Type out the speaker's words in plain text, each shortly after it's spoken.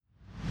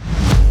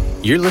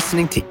You're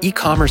listening to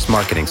E-Commerce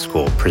Marketing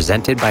School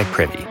presented by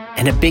Privy.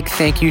 And a big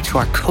thank you to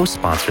our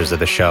co-sponsors of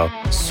the show,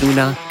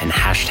 Suna and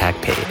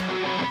 #Paid.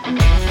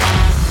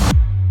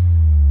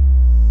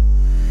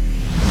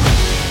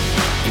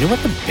 You know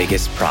what the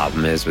biggest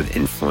problem is with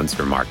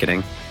influencer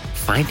marketing?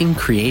 Finding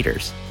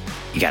creators.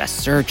 You gotta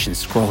search and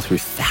scroll through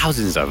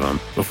thousands of them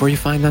before you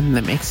find them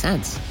that make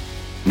sense.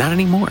 Not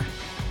anymore.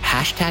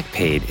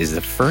 #Paid is the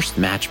first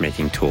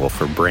matchmaking tool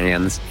for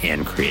brands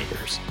and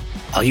creators.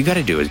 All you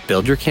gotta do is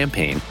build your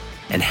campaign,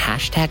 and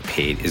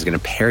 #Paid is gonna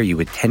pair you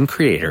with 10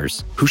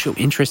 creators who show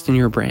interest in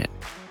your brand.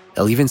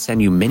 They'll even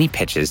send you mini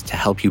pitches to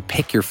help you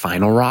pick your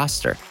final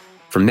roster.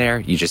 From there,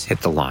 you just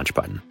hit the launch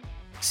button.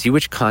 See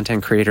which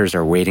content creators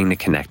are waiting to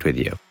connect with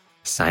you.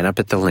 Sign up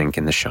at the link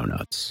in the show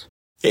notes.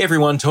 Hey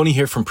everyone, Tony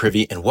here from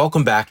Privy, and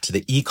welcome back to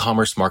the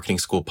E-Commerce Marketing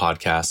School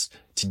podcast.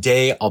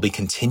 Today, I'll be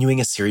continuing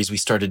a series we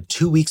started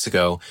 2 weeks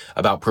ago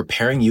about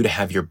preparing you to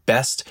have your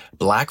best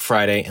Black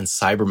Friday and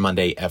Cyber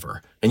Monday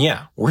ever. And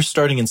yeah, we're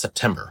starting in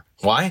September.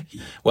 Why?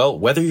 Well,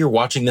 whether you're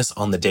watching this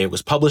on the day it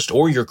was published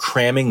or you're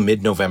cramming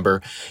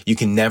mid-November, you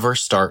can never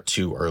start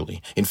too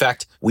early. In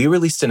fact, we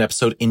released an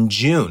episode in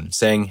June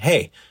saying,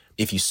 hey,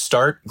 if you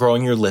start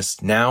growing your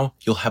list now,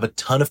 you'll have a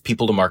ton of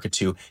people to market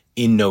to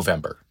in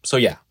November. So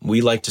yeah,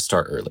 we like to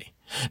start early.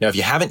 Now, if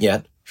you haven't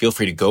yet, feel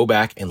free to go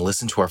back and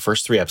listen to our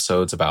first 3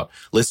 episodes about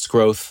list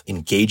growth,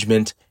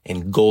 engagement,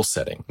 and goal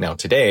setting. Now,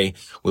 today,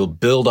 we'll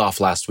build off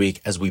last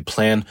week as we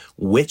plan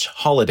which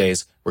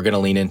holidays we're going to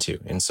lean into.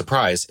 And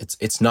surprise,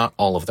 it's not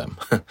all of them.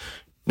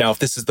 Now, if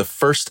this is the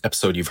first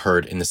episode you've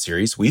heard in the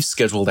series, we've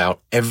scheduled out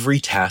every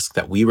task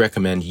that we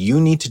recommend you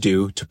need to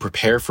do to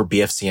prepare for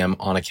BFCM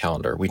on a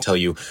calendar. We tell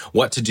you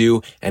what to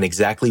do and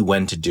exactly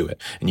when to do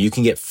it. And you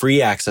can get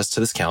free access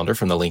to this calendar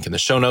from the link in the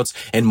show notes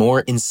and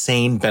more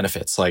insane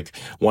benefits like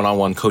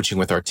one-on-one coaching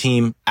with our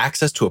team,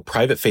 access to a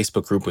private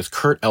Facebook group with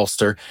Kurt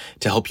Elster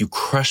to help you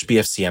crush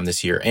BFCM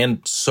this year,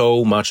 and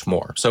so much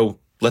more. So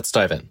let's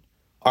dive in.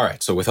 All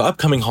right, so with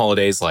upcoming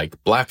holidays like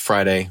Black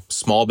Friday,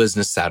 Small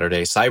Business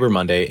Saturday, Cyber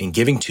Monday, and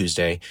Giving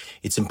Tuesday,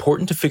 it's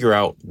important to figure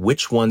out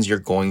which ones you're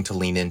going to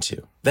lean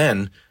into.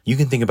 Then you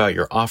can think about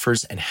your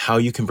offers and how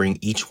you can bring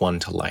each one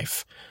to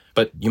life.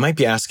 But you might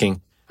be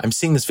asking, I'm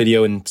seeing this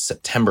video in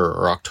September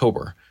or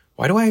October.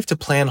 Why do I have to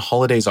plan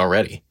holidays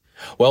already?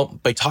 Well,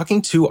 by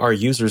talking to our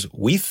users,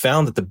 we've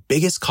found that the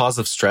biggest cause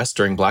of stress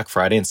during Black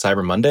Friday and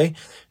Cyber Monday,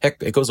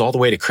 heck, it goes all the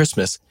way to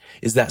Christmas,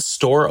 is that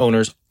store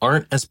owners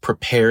aren't as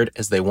prepared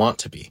as they want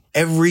to be.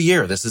 Every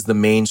year, this is the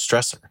main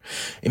stressor.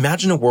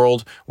 Imagine a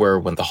world where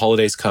when the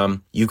holidays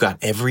come, you've got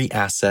every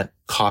asset,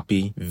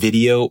 copy,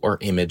 video, or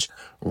image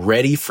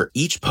ready for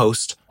each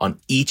post on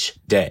each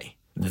day.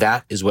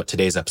 That is what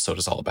today's episode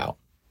is all about.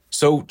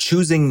 So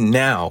choosing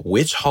now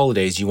which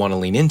holidays you want to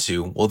lean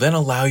into will then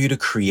allow you to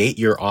create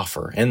your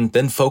offer and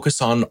then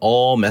focus on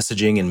all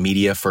messaging and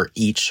media for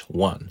each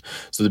one.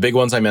 So the big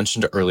ones I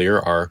mentioned earlier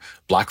are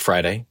Black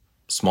Friday,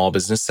 Small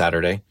Business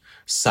Saturday,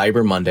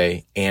 Cyber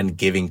Monday, and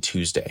Giving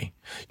Tuesday.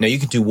 Now you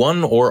can do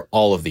one or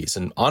all of these.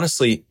 And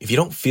honestly, if you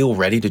don't feel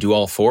ready to do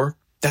all 4,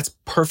 that's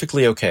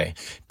perfectly okay.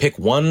 Pick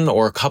one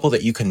or a couple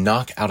that you can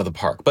knock out of the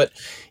park. But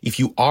if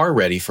you are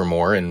ready for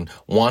more and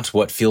want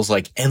what feels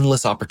like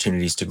endless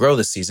opportunities to grow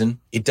this season,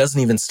 it doesn't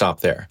even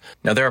stop there.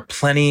 Now, there are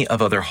plenty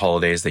of other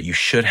holidays that you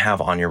should have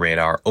on your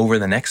radar over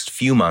the next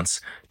few months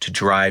to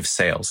drive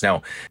sales.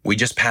 Now, we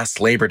just passed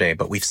Labor Day,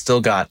 but we've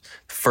still got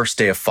first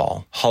day of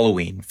fall,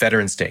 Halloween,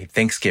 Veterans Day,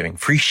 Thanksgiving,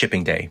 free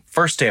shipping day,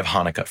 first day of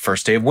Hanukkah,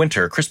 first day of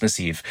winter, Christmas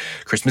Eve,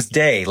 Christmas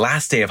Day,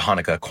 last day of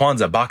Hanukkah,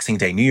 Kwanzaa, Boxing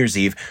Day, New Year's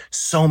Eve,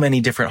 so many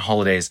different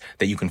holidays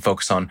that you can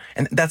focus on,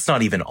 and that's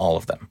not even all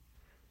of them.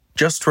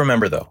 Just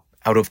remember though,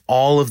 out of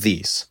all of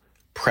these,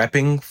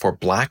 prepping for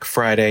Black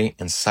Friday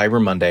and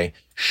Cyber Monday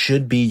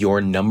should be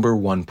your number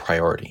one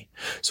priority.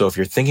 So if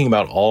you're thinking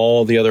about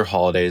all the other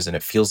holidays and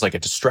it feels like a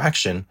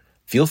distraction,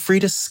 feel free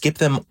to skip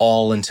them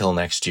all until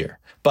next year.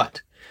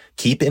 But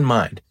keep in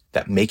mind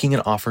that making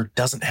an offer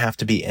doesn't have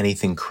to be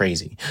anything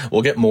crazy.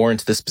 We'll get more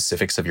into the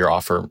specifics of your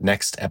offer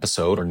next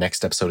episode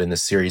in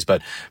this series.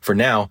 But for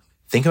now,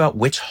 think about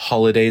which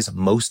holidays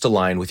most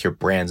align with your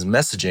brand's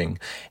messaging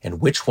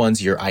and which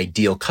ones your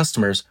ideal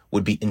customers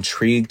would be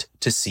intrigued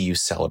to see you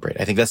celebrate.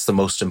 I think that's the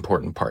most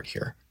important part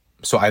here.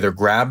 So either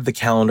grab the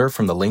calendar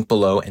from the link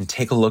below and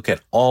take a look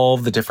at all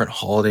the different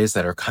holidays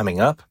that are coming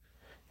up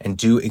and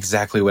do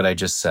exactly what I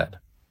just said.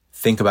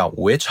 Think about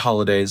which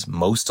holidays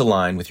most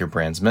align with your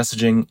brand's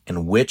messaging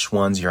and which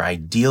ones your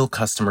ideal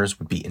customers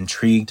would be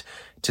intrigued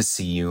to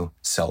see you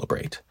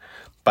celebrate.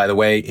 By the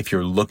way, if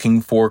you're looking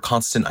for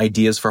constant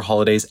ideas for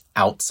holidays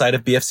outside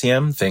of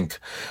BFCM, think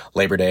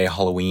Labor Day,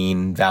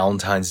 Halloween,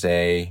 Valentine's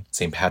Day,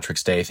 St.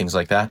 Patrick's Day, things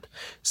like that,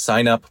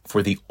 sign up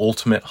for the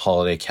Ultimate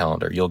Holiday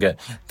Calendar. You'll get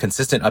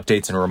consistent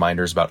updates and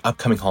reminders about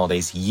upcoming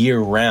holidays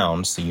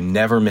year-round, so you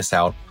never miss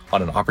out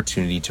on an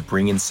opportunity to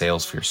bring in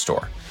sales for your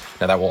store.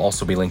 Now, that will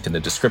also be linked in the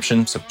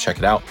description, so check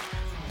it out.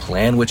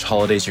 Plan which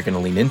holidays you're going to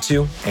lean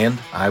into, and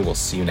I will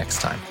see you next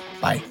time.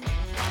 Bye.